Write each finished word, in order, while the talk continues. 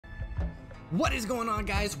What is going on,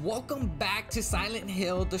 guys? Welcome back to Silent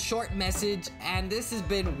Hill, the short message, and this has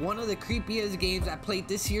been one of the creepiest games I played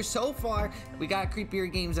this year so far. We got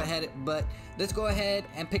creepier games ahead, but let's go ahead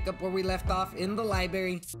and pick up where we left off in the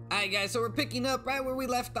library. Alright guys, so we're picking up right where we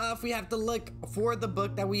left off. We have to look for the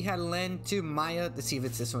book that we had lent to Maya. Let's see if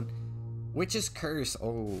it's this one. Witch's Curse.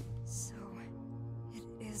 Oh. So, it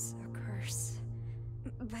is a curse.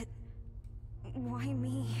 But why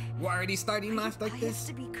me? We're already starting off like this? I have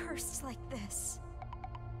to be cursed like this.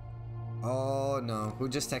 Oh no, who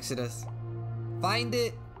just texted us? Find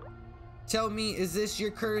it. Tell me, is this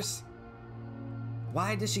your curse?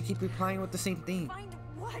 Why does she keep replying with the same thing? Find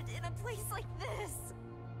what in a place like this?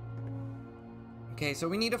 Okay, so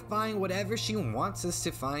we need to find whatever she wants us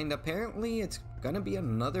to find. Apparently, it's gonna be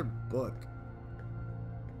another book.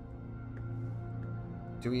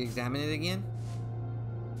 Do we examine it again?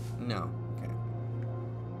 No. Okay.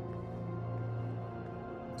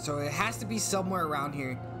 So it has to be somewhere around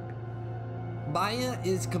here. Maya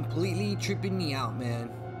is completely tripping me out, man.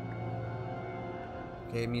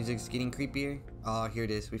 Okay, music's getting creepier. Oh, here it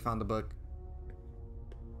is. We found the book.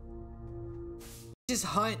 This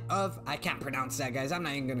hunt of, I can't pronounce that, guys. I'm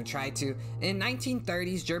not even gonna try to. In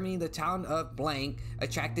 1930s Germany, the town of blank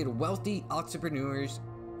attracted wealthy entrepreneurs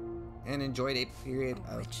and enjoyed a period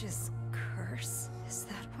of Witch's curse. Is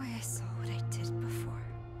that why I saw what I did before?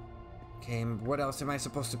 Okay, what else am I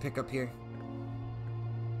supposed to pick up here?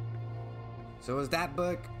 So is that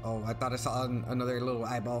book? Oh, I thought I saw another little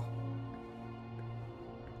eyeball.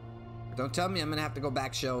 Don't tell me I'm gonna have to go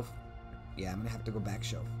back shelf. Yeah, I'm gonna have to go back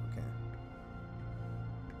shelf. Okay.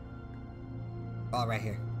 Oh, right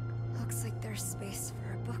here. Looks like there's space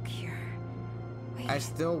for a book here. Wait, I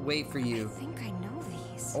still wait for you. I think I know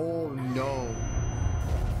these. Oh no.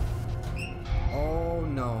 Oh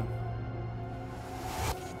no.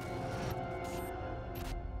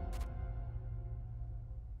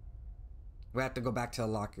 We have to go back to the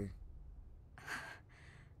locker.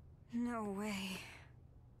 No way.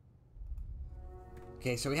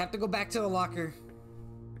 Okay, so we have to go back to the locker.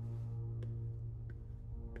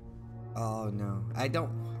 Oh no, I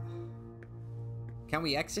don't. Can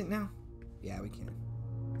we exit now? Yeah, we can.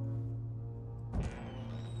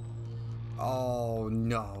 Oh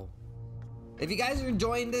no. If you guys are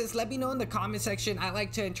enjoying this, let me know in the comment section. I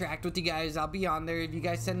like to interact with you guys. I'll be on there. If you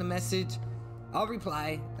guys send a message, I'll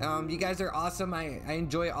reply. You guys are awesome. I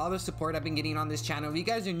enjoy all the support I've been getting on this channel. If you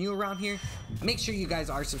guys are new around here, make sure you guys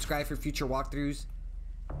are subscribed for future walkthroughs.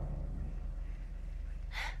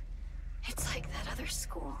 It's like that other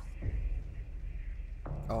school.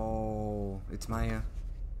 Oh, it's Maya.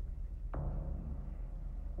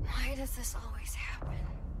 Why does this always happen?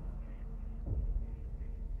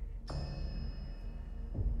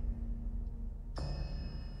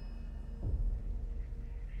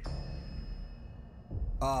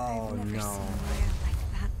 Oh I've never no. seen Maya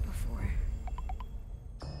like that before.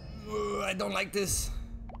 Ugh, I don't like this.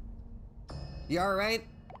 You alright?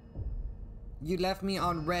 You left me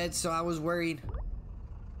on red, so I was worried.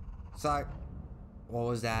 Sorry. What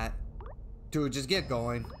was that? Dude, just get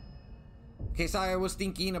going. Okay, sorry, I was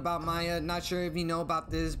thinking about Maya. Not sure if you know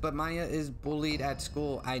about this, but Maya is bullied at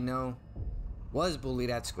school. I know. Was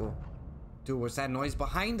bullied at school. Dude, what's that noise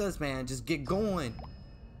behind us, man? Just get going.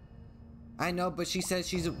 I know, but she said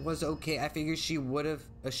she was okay. I figured she would have,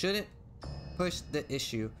 shouldn't push the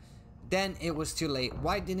issue. Then it was too late.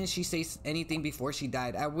 Why didn't she say anything before she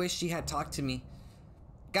died? I wish she had talked to me.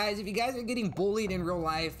 Guys, if you guys are getting bullied in real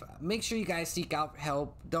life, make sure you guys seek out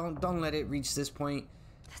help. Don't let it reach this point.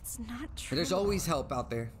 That's not true. There's always help out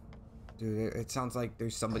there. Dude, it sounds like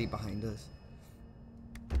there's somebody behind us.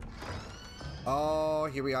 Oh,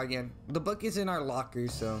 here we are again. The book is in our locker,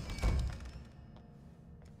 so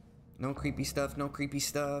no creepy stuff, no creepy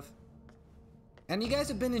stuff. And you guys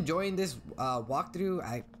have been enjoying this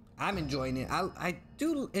walkthrough. I'm enjoying it. I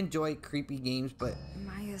do enjoy creepy games, but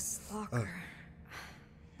Maya's locker.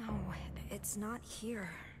 No, it's not here.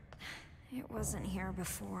 It wasn't here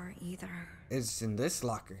before either. It's in this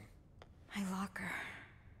locker. My locker.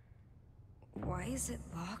 Why is it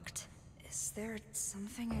locked? Is there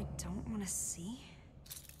something I don't want to see?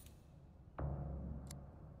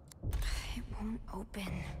 It won't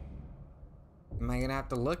open. Am I gonna have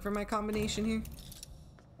to look for my combination here?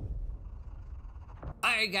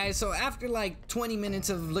 Alright guys, so after like 20 minutes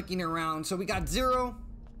of looking around, so we got 0,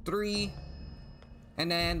 3, and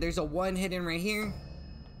then there's a 1 hidden right here.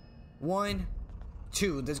 1,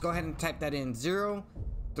 2. Let's go ahead and type that in. 0,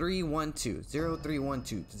 3, 1, 2. 0, 3, 1,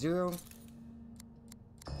 2. 0,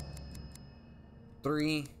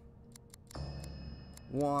 3,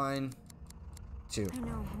 1, 2. I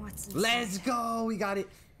know what's inside. Let's go. We got it.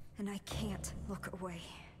 and I can't look away.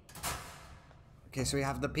 Okay, so we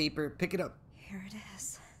have the paper. Pick it up. Here it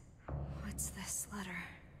is. What's this letter?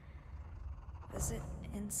 Was it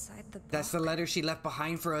inside the book? That's the letter she left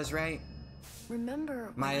behind for us, right?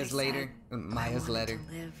 Remember when Maya's I later. said Maya's I wanted letter.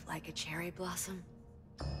 to live like a cherry blossom?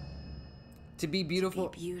 To be beautiful.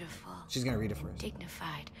 To be beautiful. She's gonna read it first.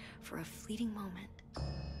 Dignified for a fleeting moment.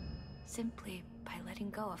 Simply by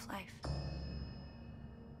letting go of life.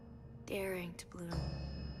 Daring to bloom,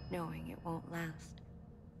 knowing it won't last.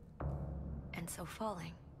 And so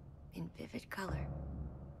falling in vivid color.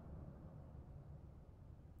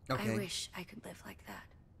 Okay. I wish I could live like that.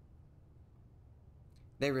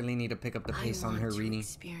 They really need to pick up the pace on her I want reading. to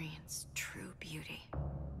experience true beauty.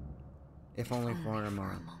 If only for a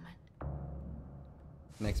moment.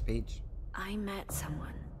 Next page. I met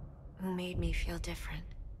someone who made me feel different.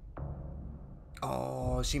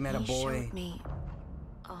 Oh, she met a He boy. showed me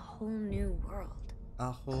a whole new world.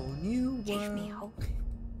 A whole new world. Gave me hope.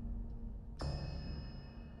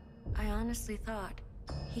 I honestly thought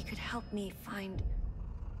he could help me find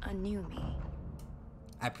a new me.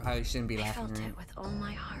 I probably shouldn't be I laughing. felt Right? it with all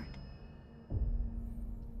my heart.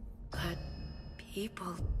 But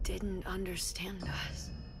people didn't understand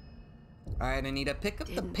us. All right, Anita, pick up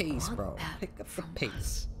the Didn't pace, want bro. that Pick up the from pace.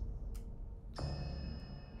 us.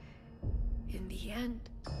 In the end,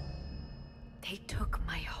 they took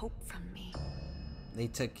my hope from me. They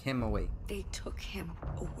took him away. They took him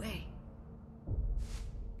away.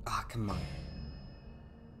 Ah, come on.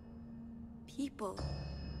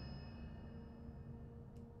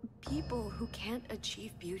 People who can't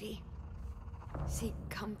achieve beauty seek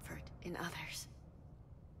comfort in others.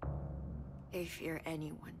 They fear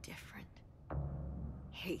anyone different,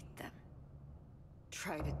 hate them,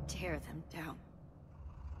 try to tear them down.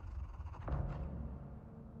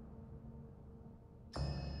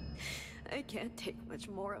 I can't take much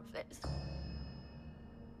more of this.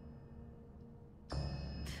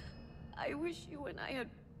 I wish you and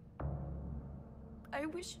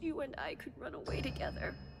I could run away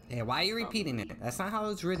together. Hey, why are you repeating it? That's not how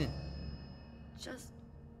it's written. Just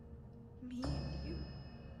me and you.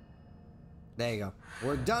 There you go.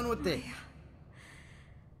 We're done with it.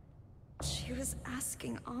 She was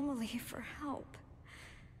asking Amelie for help.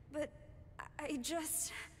 But I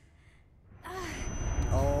just...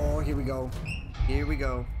 Oh, here we go. Here we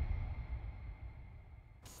go.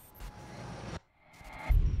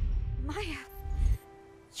 Maya,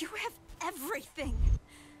 you have everything.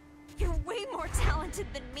 You're way more talented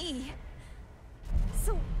than me.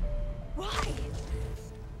 So, why?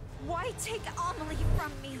 Why take Amelie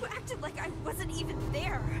from me? You acted like I wasn't even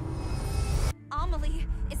there. Amelie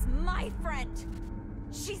is my friend.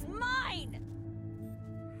 She's mine!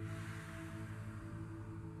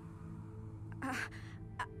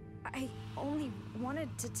 I only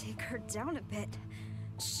wanted to take her down a bit.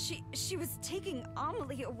 She was taking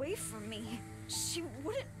Amelie away from me. She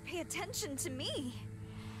wouldn't pay attention to me.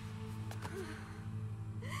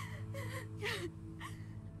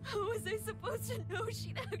 How was I supposed to know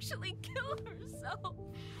she'd actually kill herself?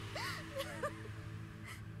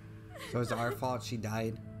 So it's our fault she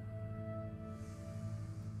died.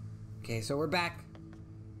 Okay, so we're back.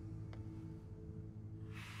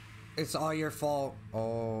 It's all your fault.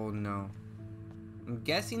 Oh no. I'm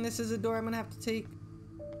guessing this is a door I'm gonna have to take.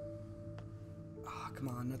 Oh, come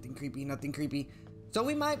on, nothing creepy, nothing creepy. So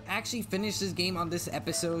we might actually finish this game on this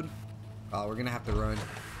episode. Oh, we're gonna have to run.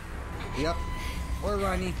 Yep, we're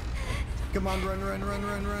running. Come on, run, run, run,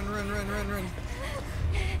 run, run, run, run, run, run.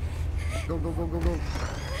 Go, go, go, go, go.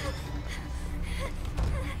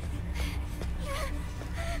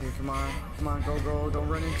 Okay, come on, go, go. Don't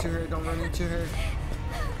run into her, don't run into her.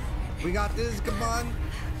 We got this, come on.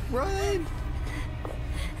 Run!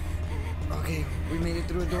 Okay, we made it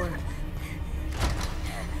through a door.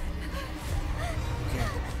 Okay.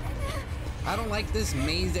 I don't like this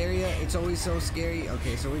maze area. It's always so scary.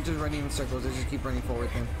 Okay, so we're just running in circles. Let's just keep running forward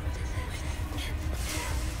then.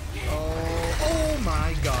 Oh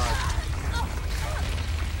my god.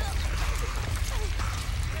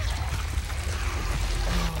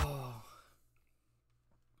 Oh.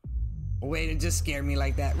 Way to just scare me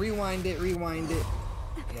like that. Rewind it, rewind it.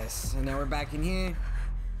 Yes, and now we're back in here.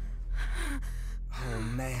 Oh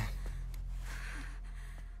man.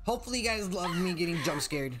 Hopefully you guys love me getting jump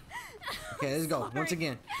scared. Okay, let's go. Once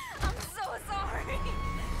again. I'm so sorry.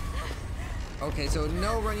 Okay, so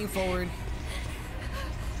no running forward.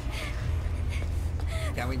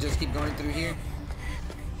 Can we just keep going through here?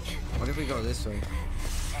 What if we go this way?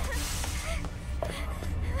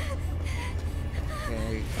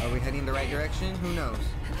 Okay, are we heading the right direction? Who knows?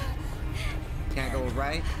 Can't go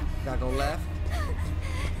right, gotta go left.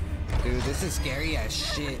 Dude, this is scary as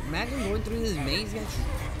shit. Imagine going through this maze, guys.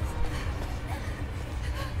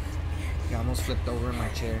 I almost flipped over in my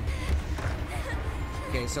chair.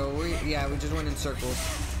 Okay, so we just went in circles.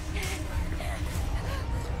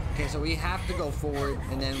 Okay, so we have to go forward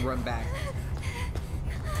and then run back.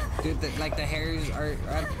 Dude, like the hairs are,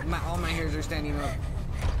 all my hairs are standing up.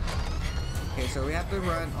 Okay, so we have to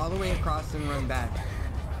run all the way across and run back.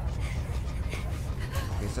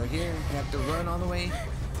 Okay, so here we have to run all the way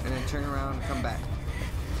and then turn around and come back.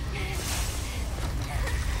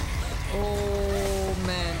 Oh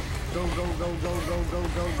man. Go, go, go, go, go, go,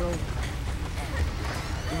 go, go.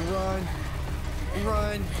 Run.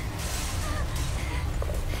 Run.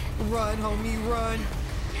 Run, homie, run.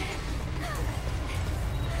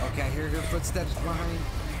 Okay, I hear her footsteps behind.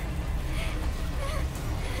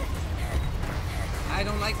 I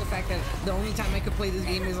don't like the fact that the only time I could play this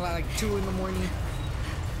game is like 2 in the morning.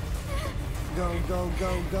 Go, go,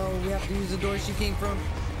 go, go. We have to use the door she came from.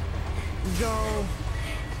 Go.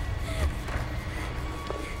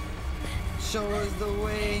 Show us the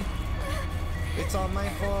way. It's all my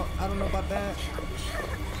fault. I don't know about that.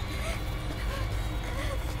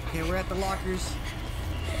 Okay, we're at the lockers.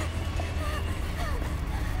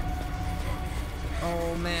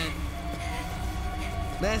 Oh man.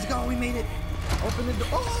 Let's go, we made it. Open the door.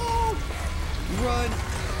 Oh! Run.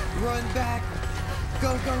 Run back.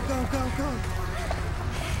 Go, go, go, go, go.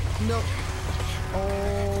 No.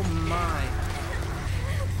 Oh my.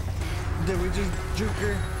 Did we just juke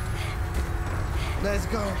her? Let's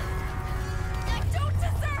go. I don't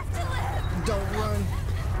deserve to live. Don't run.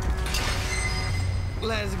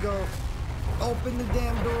 Let's go. Open the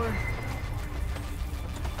damn door.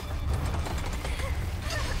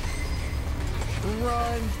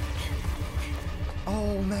 Run.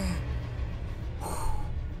 Oh man.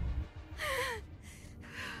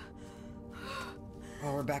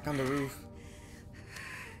 Oh, we're back on the roof.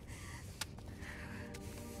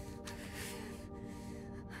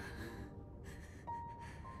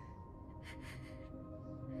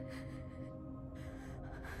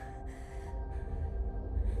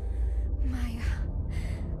 Maya,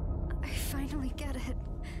 I finally get it.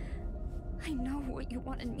 I know what you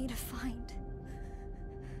wanted me to find.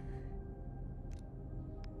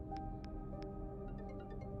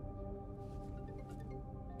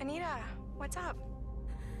 Anita, what's up?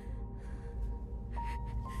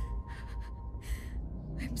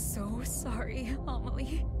 I'm so sorry,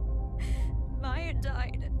 Amelie. Maya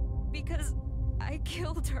died because I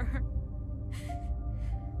killed her.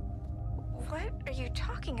 What are you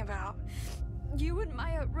talking about? You and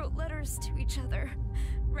Maya wrote letters to each other,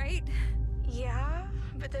 right? Yeah,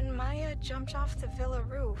 but then Maya jumped off the villa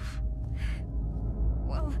roof.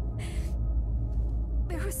 Well,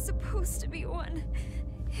 there was supposed to be one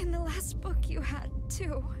in the last book you had,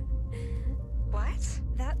 too. What?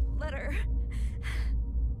 That letter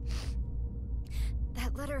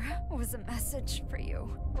was a message for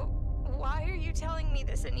you. Why are you telling me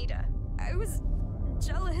this, Anita? I was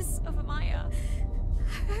jealous of Maya.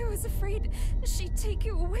 I was afraid she'd take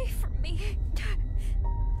you away from me.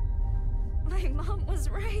 My mom was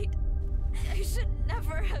right. I should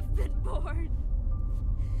never have been born.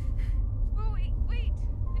 Oh, wait.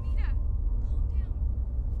 Anita,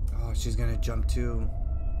 calm down. Oh, she's gonna jump too.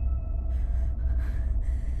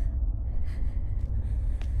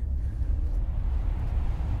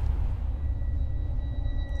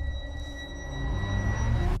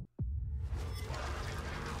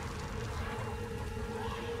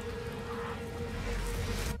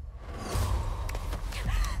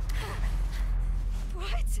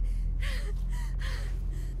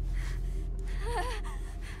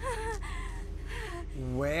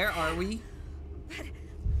 Where are we?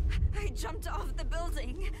 I jumped off the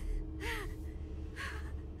building.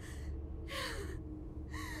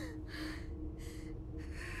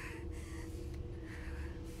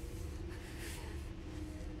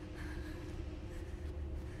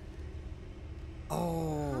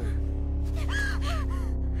 Oh.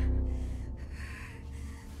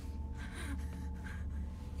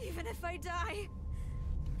 Even if I die,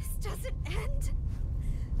 this doesn't end.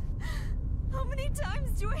 How many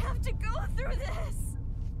times do I have to go through this?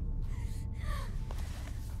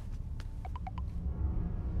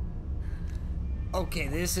 Okay,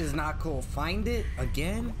 this is not cool. Find it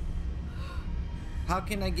again? How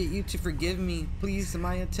can I get you to forgive me? Please,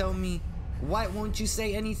 Maya, tell me. Why won't you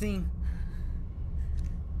say anything?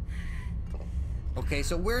 Okay,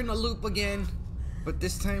 so we're in a loop again, but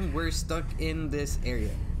this time we're stuck in this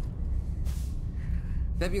area.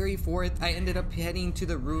 February 4th, I ended up heading to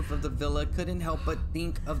the roof of the villa. Couldn't help but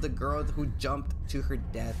think of the girl who jumped to her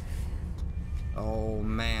death. Oh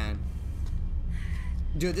man.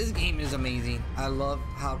 Dude, this game is amazing. I love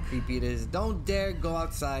how creepy it is. Don't dare go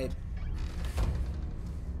outside.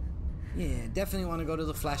 Yeah, definitely want to go to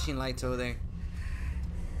the flashing lights over there.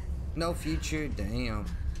 No future, damn.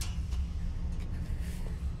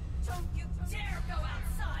 Don't you dare go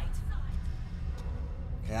outside!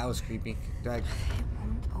 Okay, that was creepy. It won't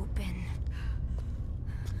open.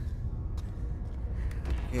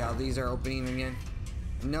 Yeah, these are opening again.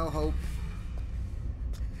 No hope.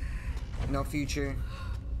 No future.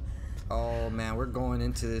 Oh man, we're going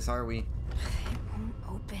into this, are we? It won't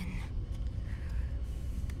open.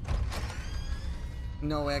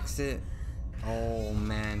 No exit. Oh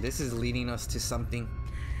man, this is leading us to something.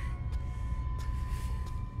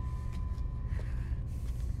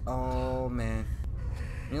 Oh man.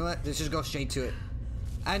 You know what? Let's just go straight to it.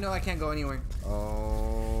 I know I can't go anywhere.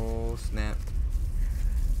 Oh snap.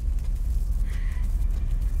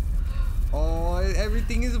 Oh,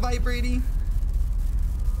 everything is vibrating.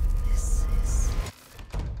 This is...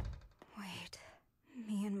 Wait.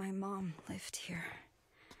 Me and my mom lived here.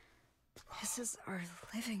 This is our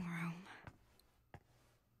living room.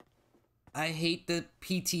 I hate the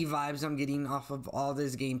PT vibes I'm getting off of all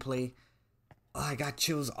this gameplay. Oh, I got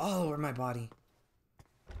chills all over my body.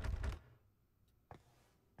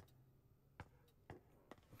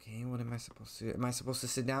 Okay, what am I supposed to do? Am I supposed to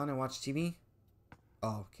sit down and watch TV?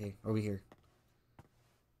 Oh, okay, over here.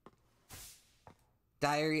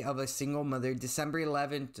 Diary of a Single Mother, December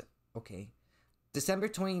 11th. Okay. December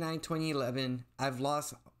 29, 2011.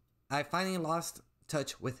 I finally lost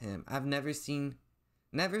touch with him. I've never see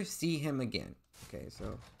him again. Okay,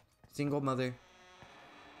 so single mother.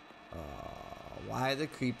 Why the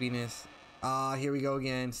creepiness? Here we go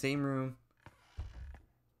again. Same room.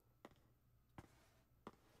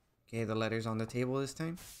 Okay, the letters on the table this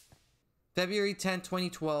time. February 10,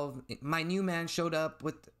 2012. My new man showed up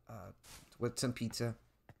with some pizza.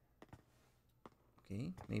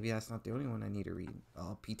 Okay, maybe that's not the only one I need to read.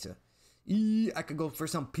 Oh, pizza. I could go for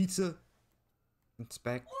some pizza.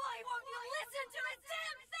 Inspect. Why won't you listen to a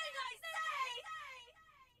damn thing I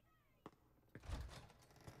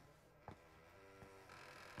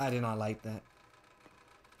say? I did not like that.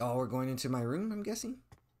 Oh, we're going into my room, I'm guessing.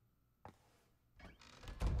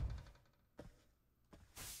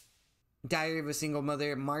 Diary of a Single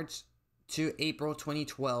Mother, March to April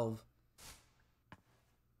 2012.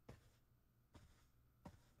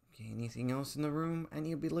 Okay, anything else in the room I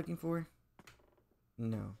need to be looking for?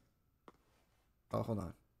 No. Oh, hold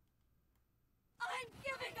on. I'm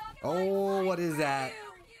giving up. Oh, what is that?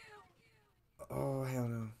 Oh, hell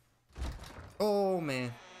no. Oh,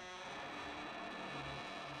 man.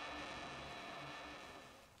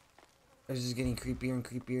 It's just getting creepier and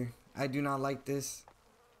creepier. I do not like this.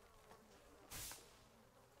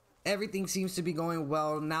 Everything seems to be going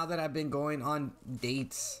well now that I've been going on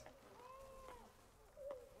dates.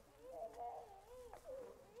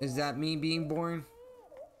 Is that me being born?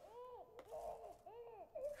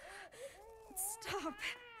 Stop.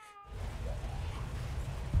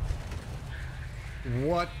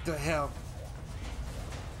 What the hell?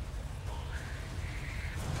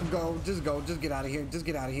 Go, just get out of here. Just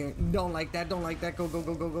get out of here. Don't like that, don't like that. Go, go,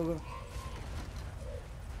 go, go, go, go.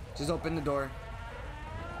 Just open the door.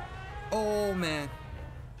 Oh, man.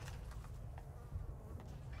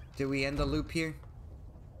 Did we end the loop here?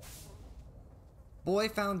 Boy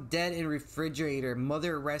found dead in refrigerator.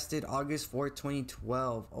 Mother arrested August 4,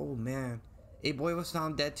 2012. Oh, man. A boy was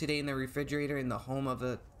found dead today in the refrigerator in the home of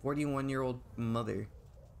a 41-year-old mother.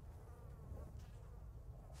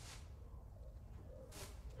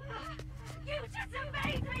 You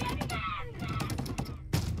disobeyed me again!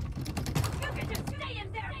 You can just stay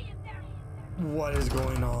in there! What is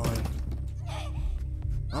going on?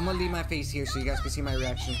 I'm gonna leave my face here so you guys can see my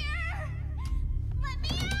reaction. Let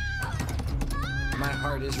me out! My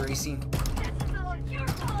heart is racing. This is all your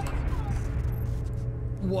fault!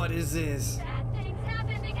 What is this? Bad things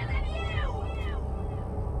happen because of you!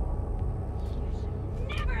 You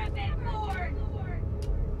should never have been born!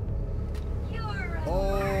 You're a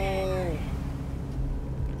Oh.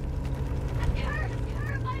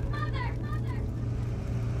 You're my mother!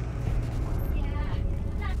 Yeah,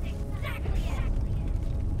 that's exactly it!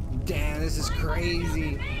 Damn, this is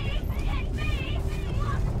crazy.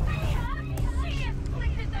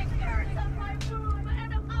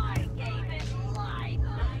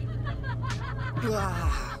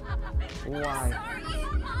 Ah, why? Let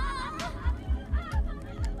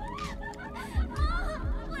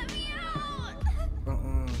me out!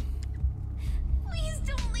 Please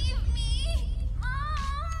don't leave me!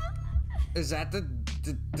 Mom! Is that the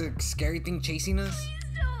scary thing chasing us? Please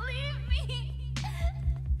don't leave me!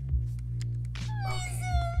 Please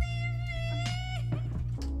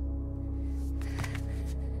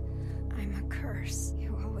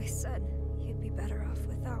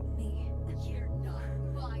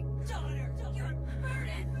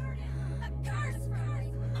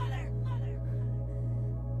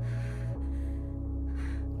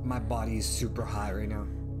My body is super hot right now.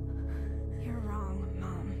 You're wrong,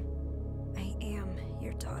 Mom. I am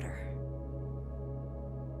your daughter.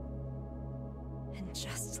 And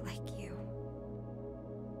just like you,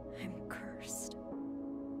 I'm cursed.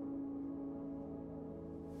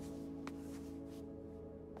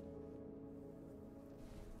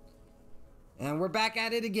 And we're back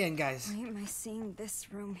at it again, guys. Why am I seeing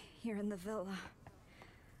this room here in the villa?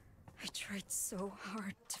 I tried so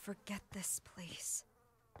hard to forget this place.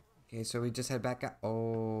 Okay, so we just head back out.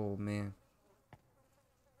 Oh, man.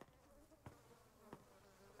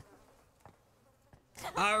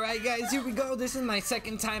 Alright, guys, here we go. This is my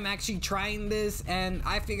second time actually trying this, and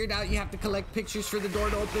I figured out you have to collect pictures for the door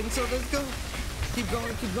to open, so let's go. Keep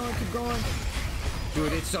going, keep going, keep going.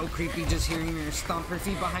 Dude, it's so creepy just hearing her stomp her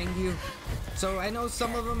feet behind you. So I know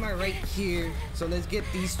some of them are right here. So let's get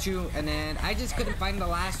these two. And then I just couldn't find the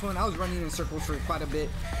last one. I was running in circles for quite a bit.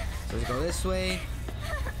 So let's go this way.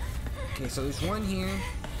 Okay, so there's one here.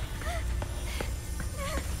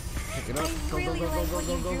 Pick it up. Go, go, go, go, go,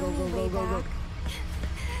 go, go, go, go, go, go, go.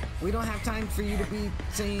 We don't have time for you to be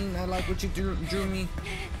saying I like what you drew me.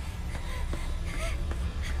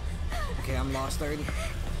 Okay, I'm lost already.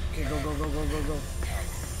 Okay, go, go, go, go, go, go.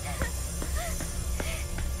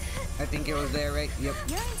 I think it was there, right? Yep.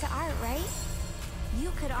 You're into art, right?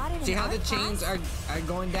 You could audit. See how the chains are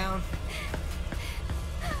going down?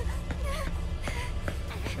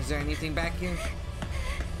 Is there anything back here?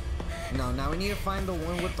 No, now we need to find the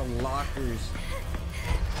one with the lockers.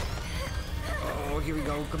 Oh, here we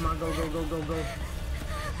go. Come on, go, go, go, go, go.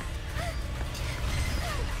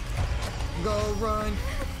 Go, run.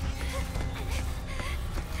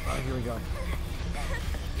 Oh, here we go.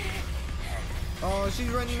 Oh, she's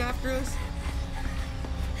running after us.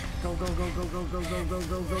 Go, go, go, go, go, go, go, go,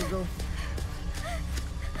 go, go, go.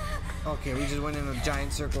 Okay, we just went in a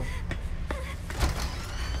giant circle.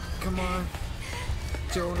 Come on.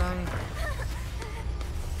 209.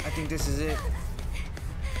 I think this is it.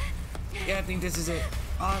 Yeah, I think this is it.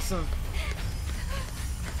 Awesome.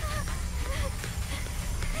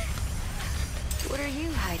 What are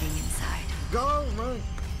you hiding inside? Go, run.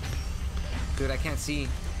 Dude, I can't see.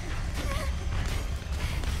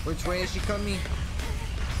 Which way is she coming?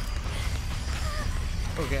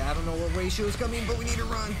 Okay, I don't know what way she was coming, but we need to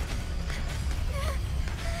run.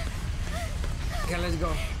 Okay, let's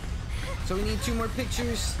go. So we need 2 more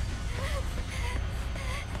pictures.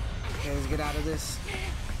 Okay, let's get out of this.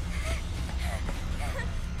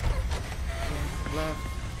 Okay, left.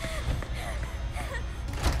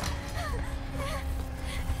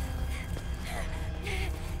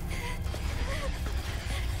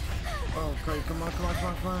 Oh, okay, come on, come on, come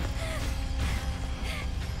on, come on.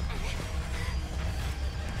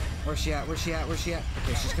 Where's she at? Where's she at? Where's she at?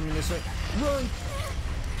 Okay, she's coming this way. Run!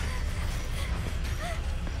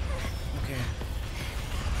 Okay.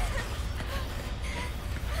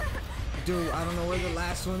 Dude, I don't know where the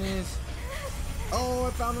last one is. Oh,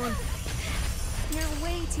 I found one. You're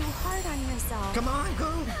way too hard on yourself. Come on,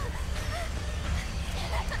 go!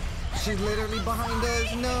 She's literally behind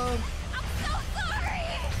us. No!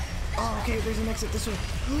 Oh, okay, there's an exit this way.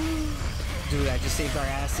 Dude, I just saved our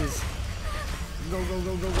asses. Go, go,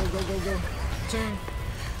 go, go, go, go, go, go. Turn.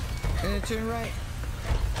 And then turn right.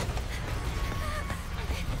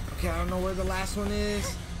 Okay, I don't know where the last one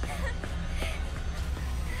is.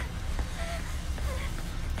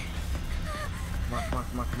 Come on, come on,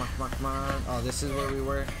 come on, come on, come on, come on. Oh, this is where we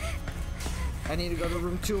were. I need to go to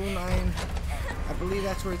room 209. I believe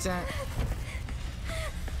that's where it's at.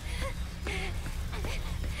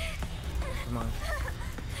 Come on.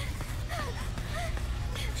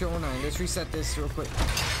 209. Let's reset this real quick.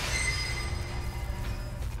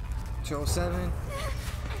 207.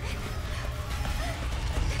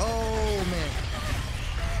 Oh man.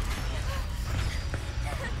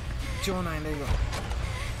 209. There you go.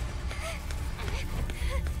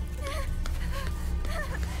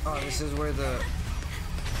 Oh, this is where the. Okay,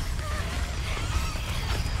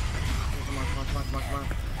 come on, come on, come on, come on, come on.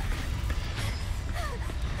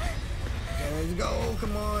 Okay, let's go.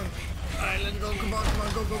 Come on. Alright, let's go. Come on, come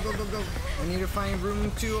on. Go, go, go, go, go. I need to find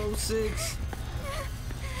room 206.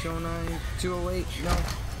 209, 208. No.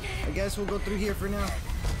 I guess we'll go through here for now.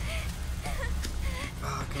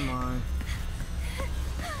 Oh, come on.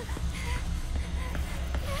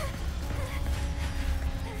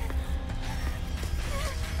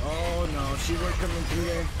 Oh no, she weren't coming through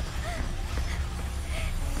there.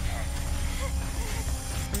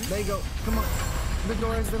 There you go. Come on. The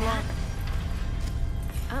door has been locked.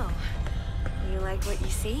 Oh, you like what you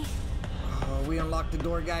see? Oh, we unlocked the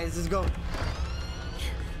door, guys. Let's go.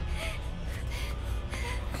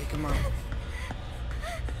 Okay, come on.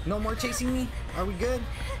 No more chasing me? Are we good?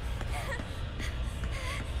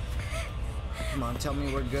 Come on, tell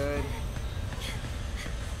me we're good.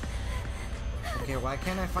 Okay, why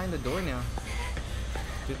can't I find the door now?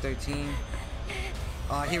 213.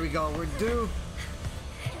 Oh, here we go. We're due.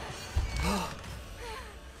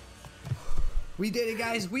 We did it,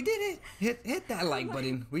 guys. We did it. Hit that like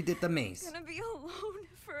button. We did the maze. I'm gonna be alone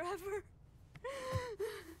forever.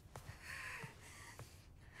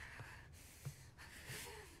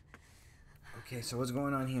 Okay, so what's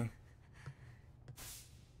going on here?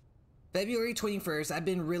 February 21st. I've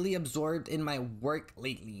been really absorbed in my work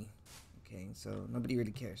lately. Okay, so nobody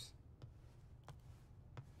really cares.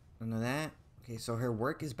 None of that. Okay, so her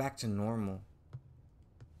work is back to normal.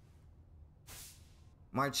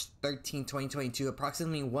 March 13, 2022,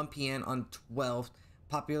 approximately 1 p.m. on 12th,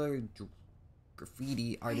 popular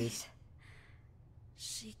graffiti artist. Wait.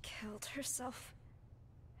 She killed herself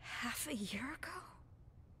half a year ago?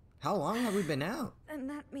 How long have we been out? And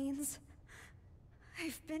that means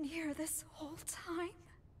I've been here this whole time?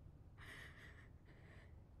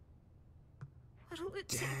 What'll it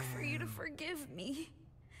take for you to forgive me?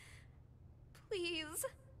 Please,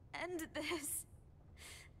 end this.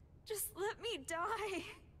 Just let me die.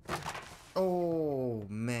 Oh,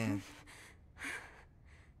 man.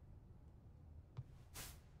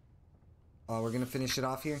 Oh, we're gonna finish it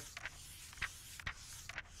off here?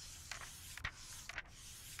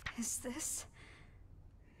 Is this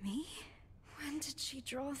me? When did she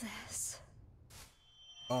draw this?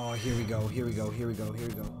 Oh, here we go, here we go, here we go, here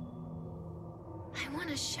we go. I want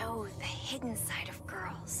to show the hidden side of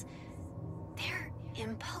girls. Their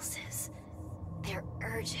impulses. Their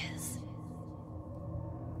urges.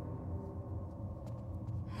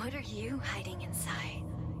 What are you hiding inside?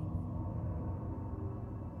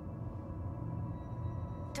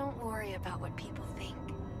 Don't worry about what people think.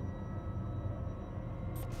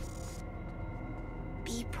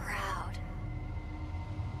 Be proud.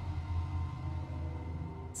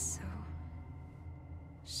 So,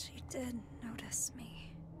 she did notice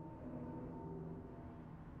me.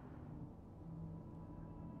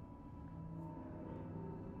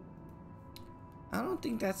 I don't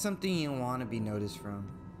think that's something you want to be noticed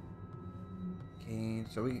from. Okay,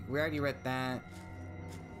 so we already read that.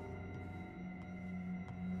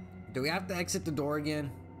 Do we have to exit the door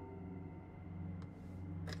again?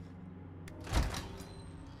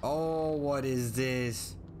 Oh, what is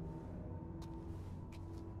this?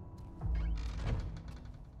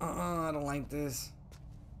 I don't like this.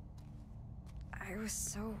 I was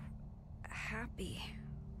so happy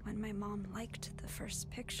when my mom liked the first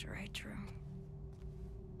picture I drew.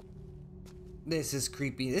 This is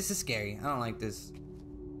creepy. This is scary. I don't like this.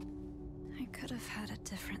 I could have had a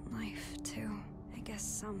different life, too. I guess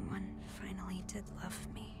someone finally did love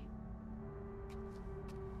me.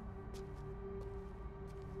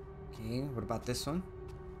 Okay, what about this one?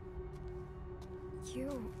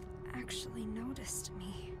 You actually noticed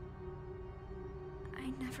me.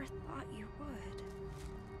 I never thought you would.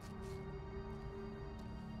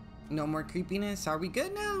 No more creepiness? Are we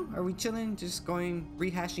good now? Are we chilling? Just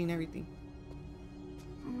rehashing everything?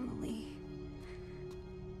 Emily,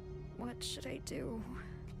 what should I do?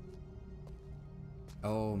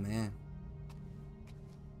 Oh, man.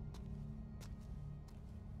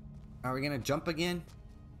 Are we gonna jump again?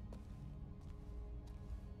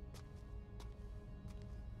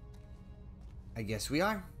 I guess we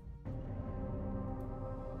are.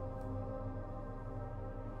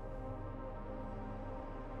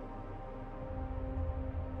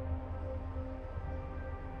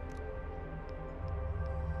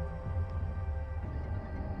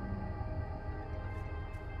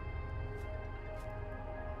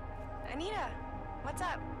 Anita, what's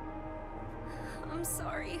up? I'm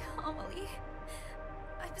sorry, Amelie.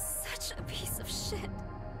 I'm such a piece of shit.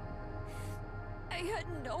 I had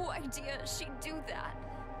no idea she'd do that.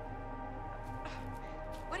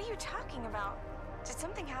 What are you talking about? Did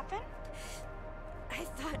something happen? I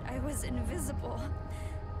thought I was invisible.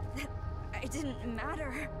 That I didn't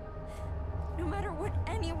matter. No matter what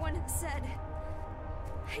anyone said.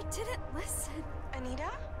 I didn't listen.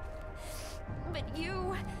 Anita? But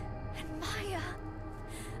you and Maya,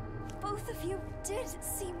 both of you did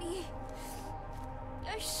see me.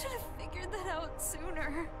 I should have figured that out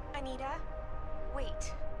sooner. Anita?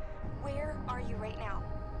 Wait. Where are you right now?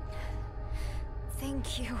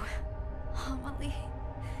 Thank you, Amelie.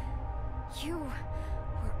 You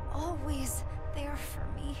were always there for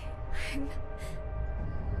me. I'm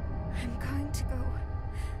going to go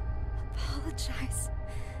apologize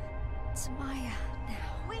to Maya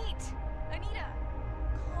now. Wait! Anita!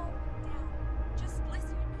 Calm down. Just listen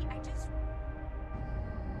to me.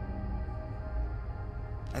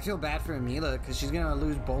 I feel bad for Amila because she's gonna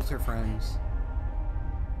lose both her friends.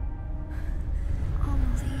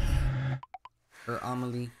 Amelie. Or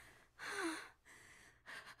Amelie.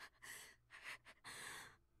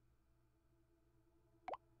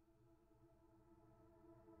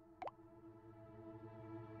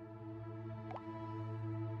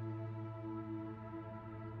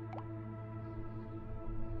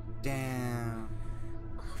 Damn.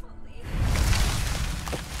 Amelie.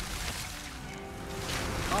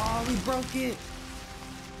 Oh, we broke it.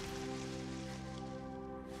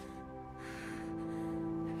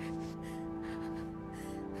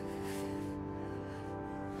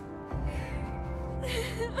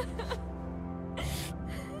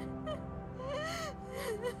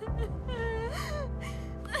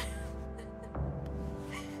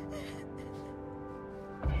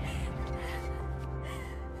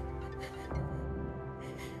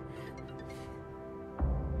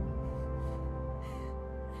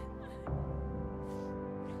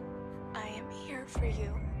 I am here for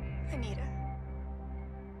you, Anita.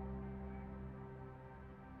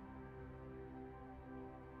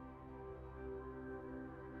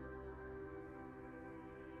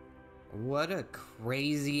 What a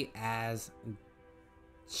crazy ass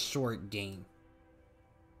short game.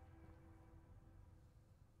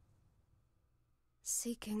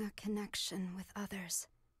 Seeking a connection with others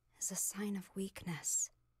is a sign of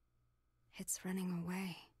weakness. It's running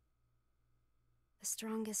away. The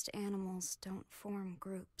strongest animals don't form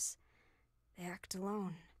groups. They act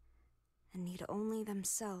alone and need only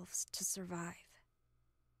themselves to survive.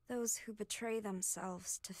 Those who betray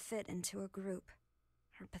themselves to fit into a group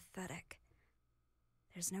are pathetic.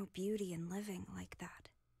 There's no beauty in living like that.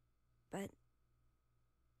 But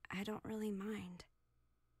I don't really mind.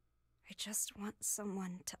 I just want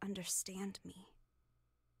someone to understand me.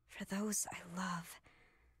 For those I love,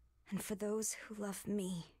 and for those who love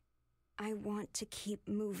me, I want to keep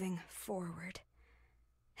moving forward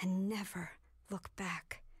and never look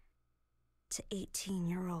back to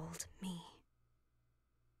 18-year-old me.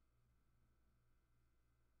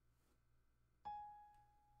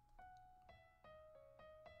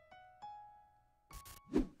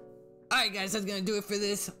 Alright guys, that's gonna do it for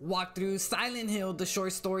this walkthrough. Silent Hill, the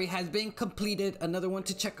short story, has been completed. Another one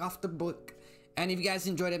to check off the book. And if you guys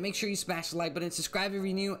enjoyed it, make sure you smash the like button, subscribe if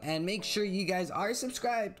you're new, and make sure you guys are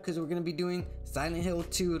subscribed because we're gonna be doing Silent Hill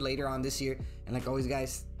 2 later on this year. And like always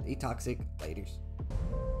guys, stay toxic. Laters.